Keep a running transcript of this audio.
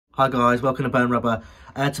Hi guys, welcome to Burn Rubber.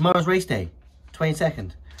 Tomorrow's race day,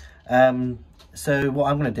 22nd. So what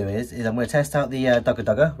I'm going to do is I'm going to test out the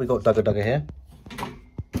ugga. We got ugga here. I'm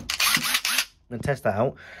going to test that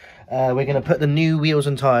out. We're going to put the new wheels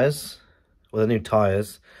and tyres, or the new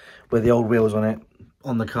tyres, with the old wheels on it,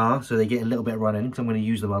 on the car, so they get a little bit of running, because I'm going to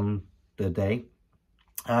use them on the day.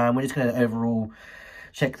 We're just going to overall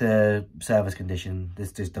check the service condition,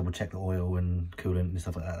 just double check the oil and coolant and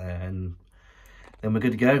stuff like that there, and then we're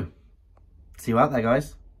good to go. See you out there,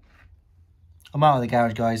 guys. I'm out of the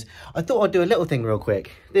garage, guys. I thought I'd do a little thing real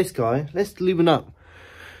quick. This guy, let's lube up.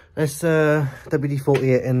 Let's WD-40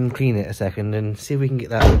 it and clean it a second and see if we can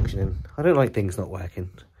get that functioning. I don't like things not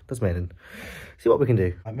working. Does me in. See what we can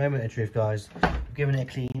do. Right, moment of truth, guys. I'm giving it a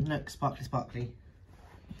clean. Look, sparkly, sparkly.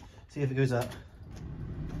 See if it goes up.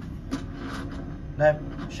 No,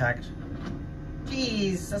 shagged.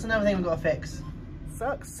 Jeez, that's another thing we've got to fix.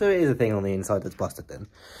 Sucks. So it is a thing on the inside that's busted then.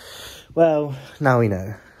 Well, now we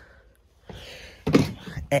know.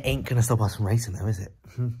 It ain't going to stop us from racing though, is it?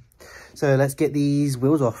 So let's get these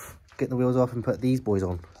wheels off. Get the wheels off and put these boys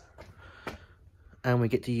on. And we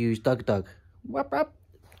get to use Doug. Wap, wap.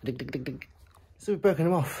 Dig, dig, dig, dig. So we've broken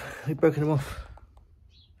them off.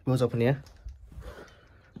 Wheels up in the air.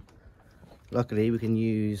 Luckily we can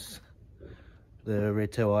use the rear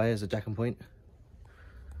toe eye as a jacking point.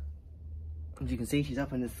 As you can see, she's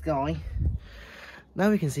up in the sky.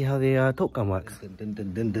 Now we can see how the torque gun works. Dun,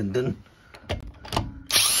 dun, dun, dun, dun, dun.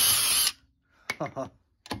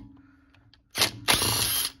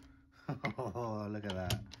 Oh, look at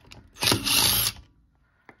that.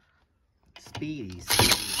 Speedy.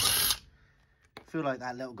 I feel like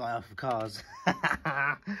that little guy off of Cars.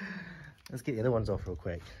 Let's get the other ones off real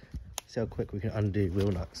quick. See how quick we can undo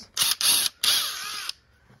wheel nuts.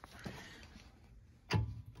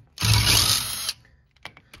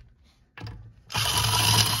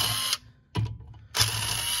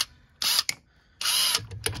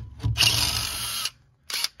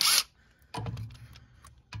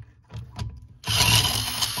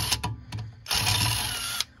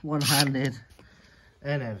 One-handed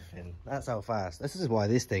and everything. That's how fast. This is why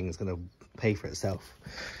this thing is going to pay for itself.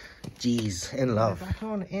 Jeez, in love. Back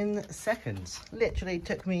on in seconds. Literally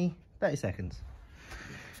took me 30 seconds.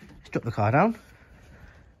 Let's drop the car down.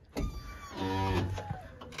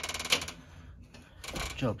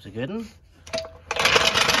 Job's a good one.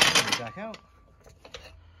 Back out.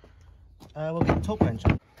 We'll get the torque wrench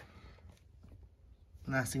on.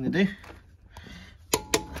 Last thing to do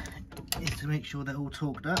is to make sure they're all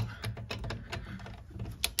torqued up.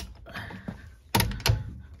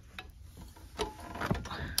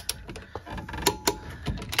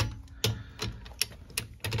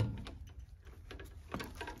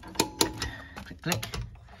 Click, click.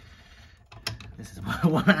 This is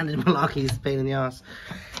one-handed malarkey's pain in the arse.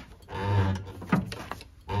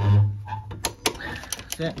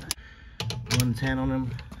 That's it. 110 on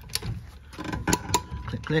them.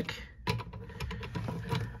 Click, click.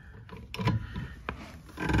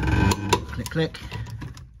 Click, click.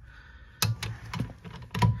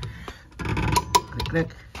 Click,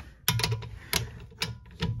 click.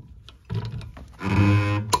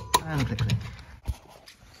 And click, click.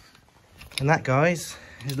 And that, guys,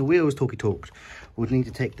 is the wheels talked. We'll need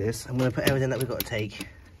to take this. I'm going to put everything that we've got to take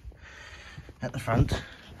at the front.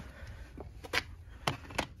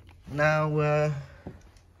 Now,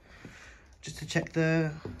 just to check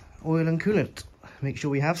the oil and coolant. Make sure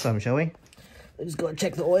we have some, shall we? I just got to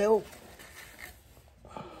check the oil.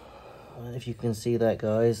 If you can see that,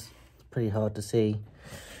 guys, it's pretty hard to see.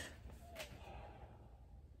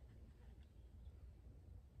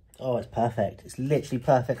 Oh, it's perfect. It's literally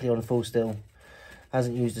perfectly on full still.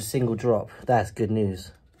 Hasn't used a single drop. That's good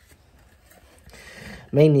news.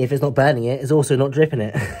 Mainly if it's not burning it, it's also not dripping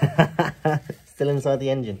it. Still inside the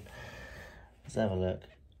engine. Let's have a look.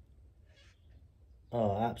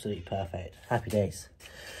 Oh, absolutely perfect. Happy days.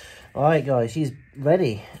 Alright, guys, she's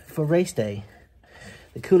ready for race day.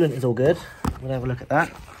 The coolant is all good. We'll have a look at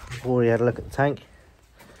that. We've already had a look at the tank.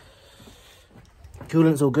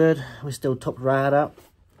 Coolant's all good. We're still top rad up.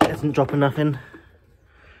 It isn't dropping nothing.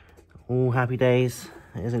 All happy days.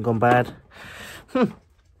 It hasn't gone bad. We're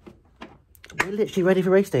literally ready for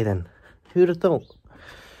race day then. Who'd have thought?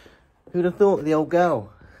 Who'd have thought, the old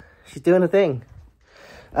girl? She's doing a thing.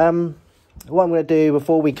 What I'm going to do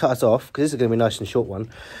before we cut us off, because this is going to be a nice and short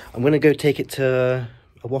one, I'm going to go take it to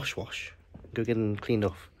a wash. Go get them cleaned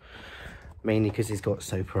off. Mainly because he's got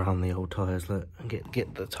soap around the old tyres. Look, and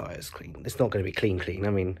get the tyres clean. It's not going to be clean. I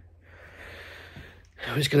mean,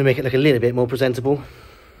 I'm just going to make it look a little bit more presentable.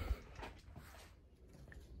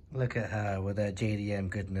 Look at her with her JDM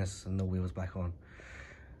goodness and the wheels back on.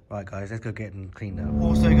 Right guys, let's go get them cleaned up.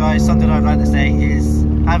 Also guys, something I'd like to say is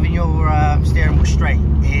having your steering wheel straight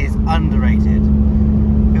is underrated.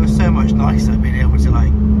 It feels so much nicer being able to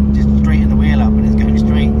like just straighten the wheel up and it's going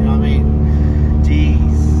straight, you know what I mean?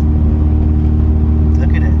 Jeez.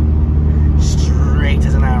 Look at it. Straight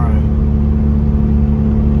as an arrow.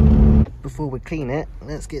 Before we clean it,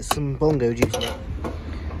 let's get some bongo juice in it.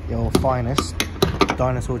 The old finest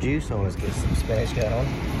dinosaur juice. So let's get some spares going on.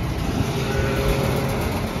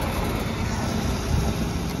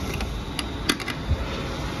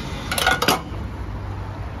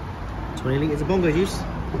 20 litres of bongo juice.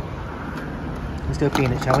 Let's go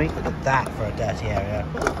clean it, shall we? Look at that for a dirty area.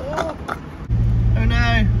 Oh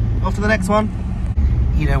no! Off to the next one.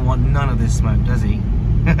 He don't want none of this smoke, does he?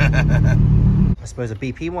 I suppose a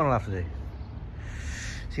BP one will have to do.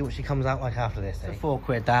 See what she comes out like after this, eh? So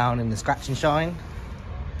 £4 down in the scratch and shine.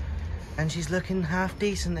 And she's looking half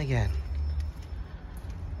decent again.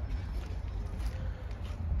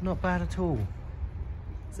 Not bad at all.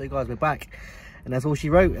 So guys, we're back. And that's all she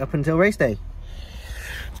wrote up until race day.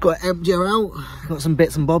 It's got to empty her out. Got some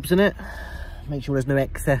bits and bobs in it. Make sure there's no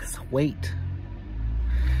excess weight.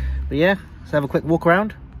 But yeah, let's have a quick walk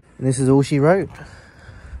around. And this is all she wrote.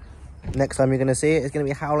 Next time you're going to see it, it's going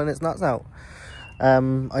to be howling its nuts out.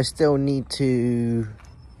 I still need to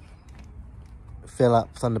fill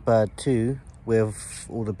up Thunderbird 2 with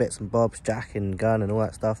all the bits and bobs, jack and gun and all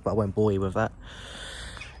that stuff, but I won't bore you with that.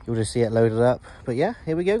 You'll just see it loaded up. But yeah,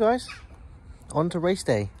 here we go guys. On to race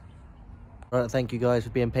day. Right, thank you guys for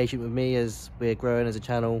being patient with me as we're growing as a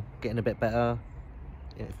channel, getting a bit better,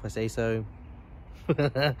 if I say so.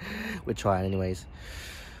 We're trying anyways.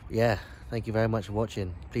 Yeah, thank you very much for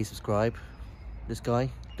watching. Please subscribe. This guy,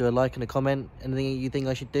 do a like and a comment. Anything you think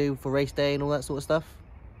I should do for race day and all that sort of stuff.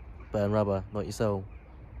 Burn rubber, not your soul.